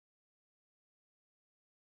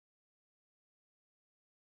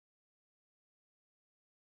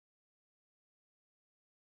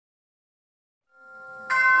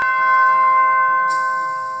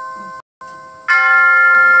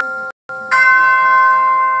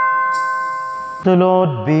The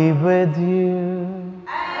Lord be with you.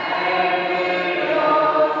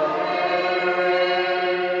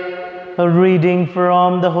 A reading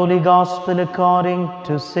from the Holy Gospel according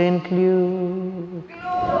to St. Luke.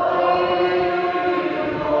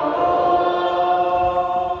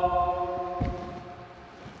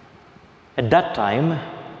 At that time,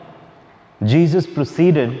 Jesus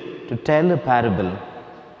proceeded to tell a parable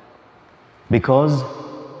because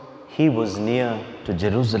he was near to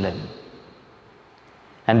Jerusalem,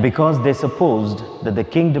 and because they supposed that the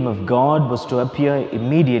kingdom of God was to appear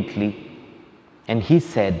immediately. And he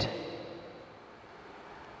said,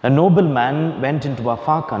 "A noble man went into a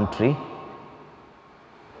far country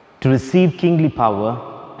to receive kingly power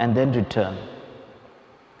and then return.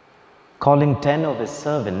 Calling 10 of his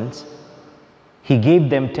servants, he gave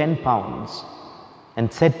them 10 pounds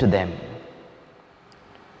and said to them,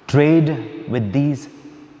 'Trade with these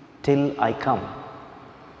till I come.'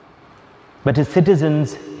 But his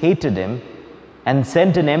citizens hated him and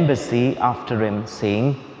sent an embassy after him,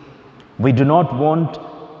 saying, 'We do not want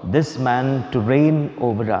this man to reign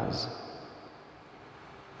over us.'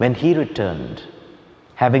 When he returned,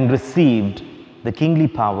 having received the kingly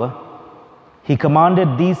power, he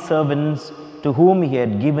commanded these servants to whom he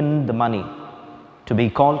had given the money to be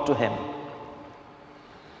called to him,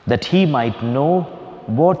 that he might know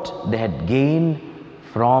what they had gained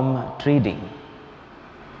from trading.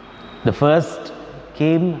 The first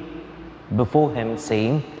came before him,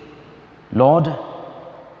 saying, 'Lord,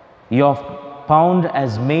 your pound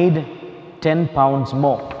has made 10 pounds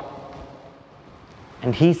more.'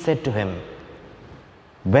 And he said to him,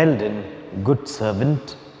 'Well done, good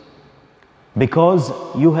servant. Because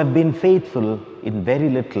you have been faithful in very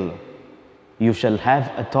little, you shall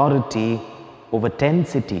have authority over 10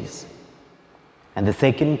 cities.' And the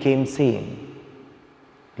second came, saying,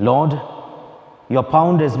 'Lord, your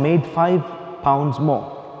pound has made 5 pounds more.'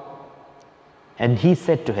 And he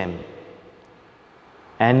said to him,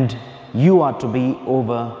 'And you are to be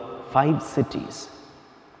over 5 cities.'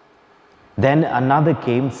 Then another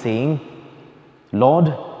came, saying,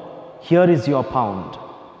 'Lord, here is your pound,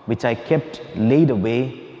 which I kept laid away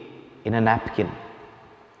in a napkin,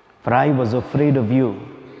 for I was afraid of you,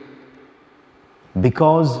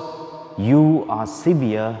 because you are a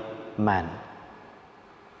severe man.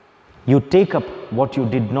 You take up what you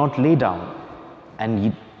did not lay down,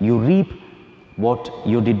 and you reap what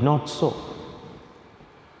you did not sow.'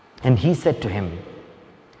 And he said to him,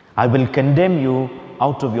 'I will condemn you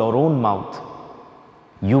out of your own mouth,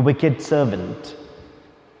 you wicked servant.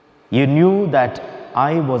 You knew that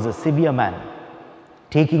I was a severe man,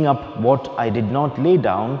 taking up what I did not lay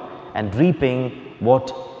down and reaping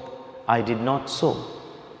what I did not sow.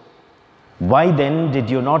 Why then did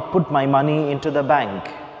you not put my money into the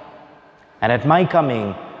bank? And at my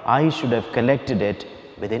coming, I should have collected it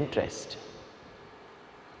with interest.'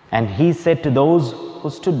 And he said to those who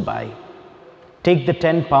stood by, 'Take the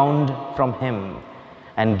 10 pound from him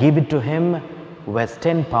and give it to him who has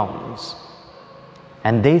 10 pounds.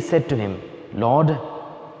 And they said to him, 'Lord,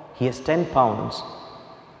 he has 10 pounds.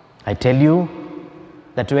 I tell you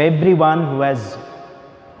that to everyone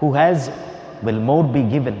who has will more be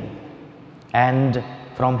given, and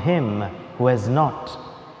from him who has not,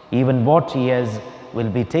 even what he has will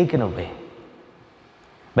be taken away.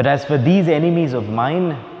 But as for these enemies of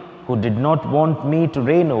mine, who did not want me to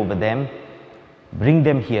reign over them, bring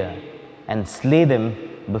them here and slay them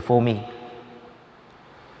before me.'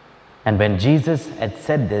 And when Jesus had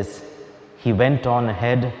said this, he went on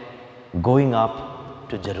ahead, going up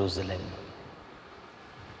to Jerusalem."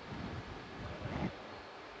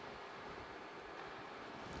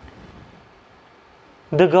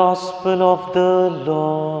 The Gospel of the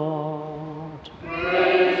Lord.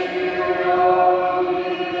 Praise to you, Lord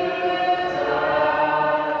Jesus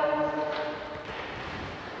Christ.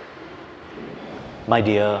 My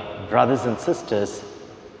dear brothers and sisters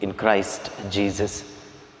in Christ Jesus,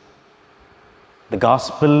 the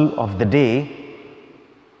Gospel of the day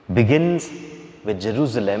begins with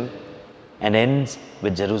Jerusalem and ends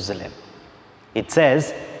with Jerusalem. It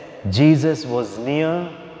says Jesus was near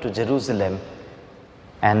to Jerusalem,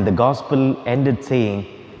 and the Gospel ended saying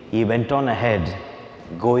he went on ahead,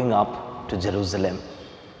 going up to Jerusalem.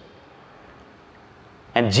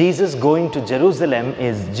 And Jesus going to Jerusalem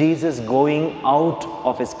is Jesus going out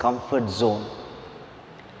of his comfort zone.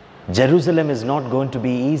 Jerusalem is not going to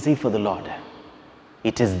be easy for the Lord.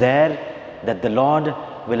 It is there that the Lord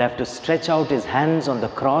will have to stretch out his hands on the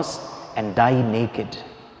cross and die naked.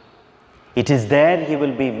 It is there he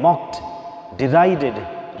will be mocked, derided,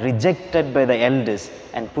 rejected by the elders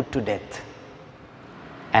and put to death.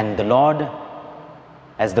 And the Lord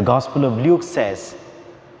As the Gospel of Luke says,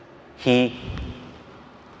 he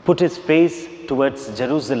put his face towards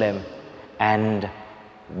Jerusalem and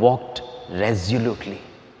walked resolutely.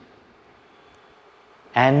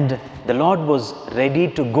 And the Lord was ready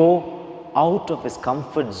to go out of his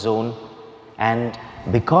comfort zone, and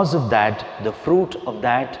because of that, the fruit of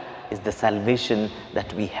that is the salvation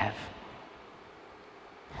that we have.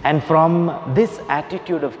 And from this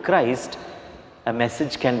attitude of Christ, a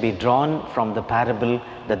message can be drawn from the parable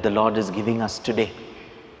that the Lord is giving us today.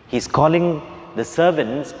 He's calling the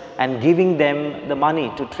servants and giving them the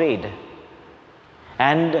money to trade.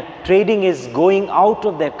 And trading is going out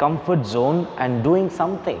of their comfort zone and doing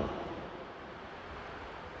something.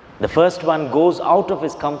 The first one goes out of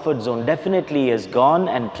his comfort zone. Definitely he has gone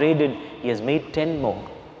and traded. He has made 10 more.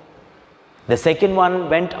 The second one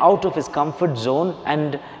went out of his comfort zone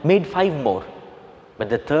and made 5 more. But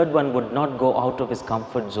the third one would not go out of his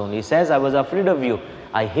comfort zone. He says, I was afraid of you.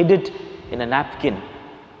 I hid it in a napkin.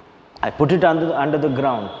 I put it under the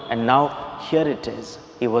ground, and now here it is.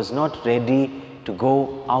 He was not ready to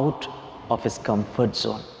go out of his comfort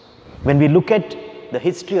zone. When we look at the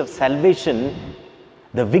history of salvation,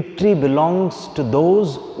 the victory belongs to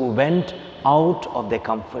those who went out of their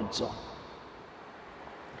comfort zone.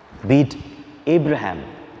 Be it Abraham.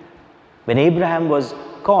 When Abraham was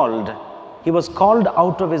called, he was called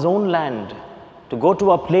out of his own land to go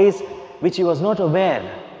to a place which he was not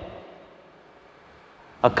aware,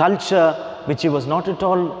 a culture which he was not at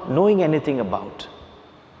all knowing anything about,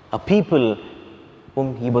 a people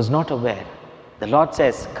whom he was not aware. The Lord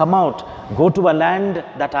says, come out, go to a land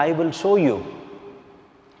that I will show you.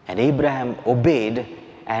 And Abraham obeyed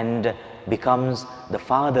and becomes the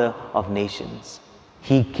father of nations.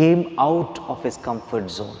 He came out of his comfort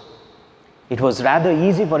zone. It was rather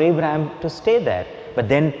easy for Abraham to stay there, but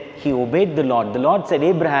then he obeyed the Lord. The Lord said,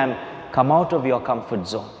 Abraham, come out of your comfort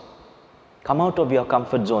zone. Come out of your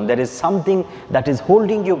comfort zone. There is something that is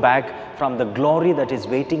holding you back from the glory that is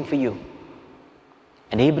waiting for you.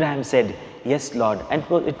 And Abraham said, yes, Lord. And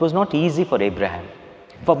it was not easy for Abraham.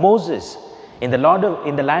 For Moses, in the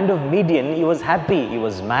land of Midian, he was happy. He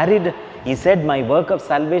was married. He said, my work of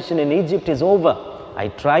salvation in Egypt is over. I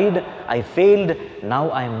tried, I failed, now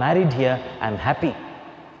I am married here, I am happy.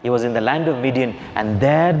 He was in the land of Midian, and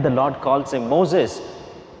there the Lord calls him, Moses,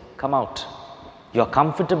 come out. You are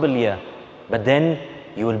comfortable here, but then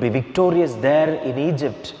you will be victorious there in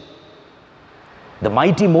Egypt. The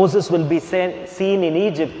mighty Moses will be seen in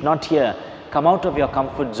Egypt, not here. Come out of your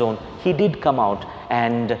comfort zone. He did come out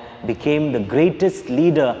and became the greatest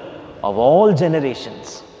leader of all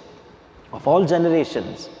generations. Of all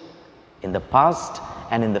generations. In the past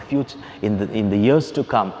and in the future, in the years to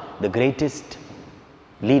come, the greatest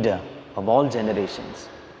leader of all generations.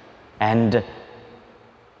 And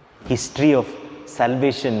history of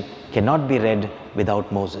salvation cannot be read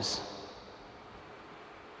without Moses.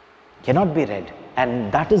 Cannot be read.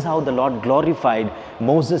 And that is how the Lord glorified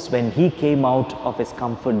Moses when he came out of his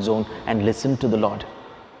comfort zone and listened to the Lord.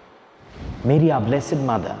 Mary, our blessed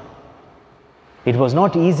mother, it was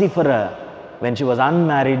not easy for her when she was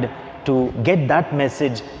unmarried to get that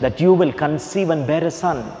message that you will conceive and bear a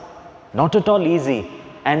son. Not at all easy.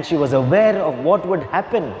 And she was aware of what would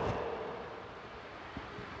happen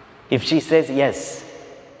if she says yes.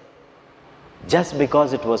 Just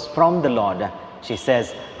because it was from the Lord, she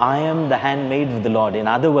says, I am the handmaid of the Lord. In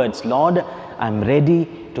other words, Lord, I am ready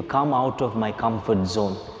to come out of my comfort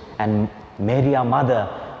zone. And Mary, our mother,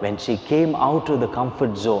 when she came out of the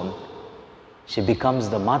comfort zone, she becomes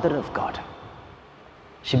the mother of God.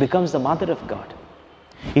 She becomes the mother of God.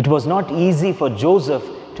 It was not easy for Joseph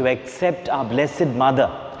to accept our blessed mother,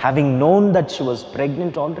 having known that she was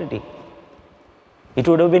pregnant already. It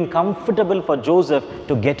would have been comfortable for Joseph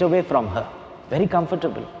to get away from her. Very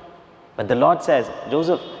comfortable. But the Lord says,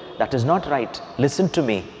 Joseph, that is not right. Listen to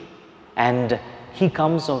me. And he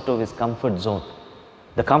comes out of his comfort zone.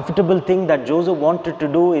 The comfortable thing that Joseph wanted to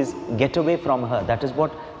do is get away from her. That is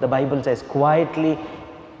what the Bible says. Quietly,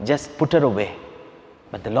 just put her away.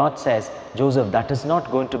 But the Lord says, Joseph, that is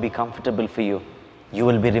not going to be comfortable for you. You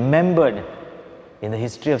will be remembered in the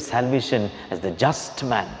history of salvation as the just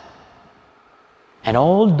man. And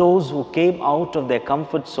all those who came out of their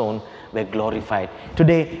comfort zone were glorified.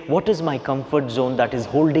 Today, what is my comfort zone that is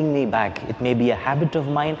holding me back? It may be a habit of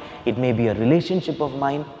mine. It may be a relationship of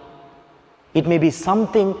mine. It may be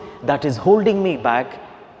something that is holding me back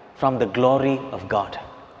from the glory of God.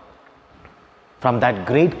 From that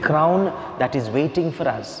great crown that is waiting for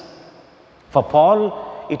us. For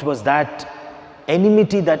Paul, it was that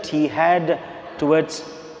enmity that he had towards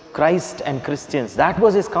Christ and Christians. That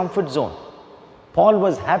was his comfort zone. Paul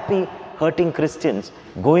was happy hurting Christians,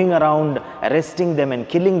 going around arresting them and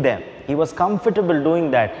killing them. He was comfortable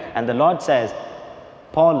doing that. And the Lord says,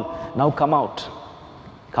 Paul, now come out.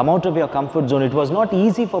 Come out of your comfort zone. It was not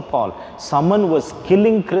easy for Paul. Someone was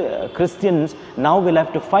killing Christians. Now we'll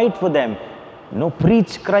have to fight for them. No,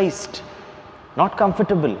 preach Christ. Not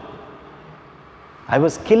comfortable. I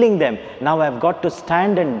was killing them. Now I've got to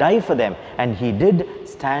stand and die for them. And he did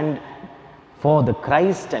stand for the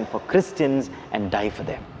Christ and for Christians and die for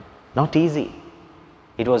them. Not easy.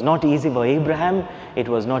 It was not easy for Abraham. It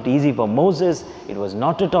was not easy for Moses. It was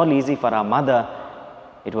not at all easy for our mother.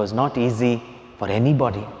 It was not easy for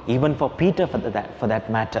anybody, even for Peter for that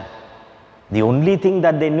matter. The only thing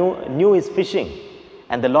that they knew is fishing.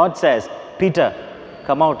 And the Lord says, Peter,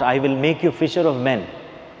 come out, I will make you fisher of men.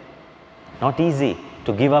 Not easy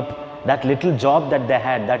to give up that little job that they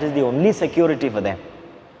had. That is the only security for them.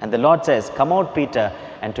 And the Lord says, come out, Peter.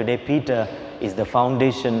 And today Peter is the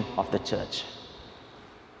foundation of the church.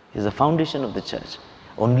 He is the foundation of the church.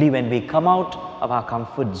 Only when we come out of our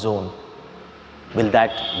comfort zone will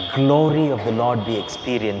that glory of the Lord be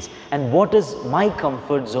experienced. And what is my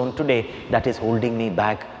comfort zone today that is holding me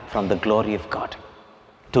back from the glory of God?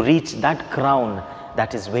 To reach that crown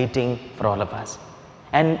that is waiting for all of us.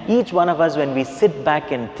 And each one of us, when we sit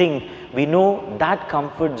back and think, we know that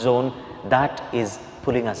comfort zone that is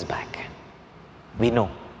pulling us back. We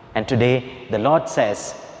know. And today the Lord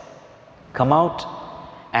says, come out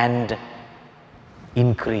and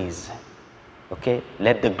increase. Okay?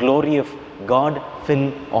 Let the glory of God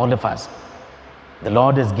fill all of us. The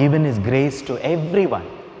Lord has given His grace to everyone,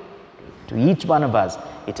 to each one of us.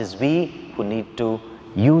 It is we who need to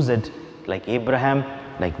use it, like Abraham,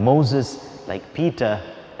 like Moses, like Peter,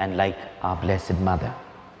 and like our Blessed Mother.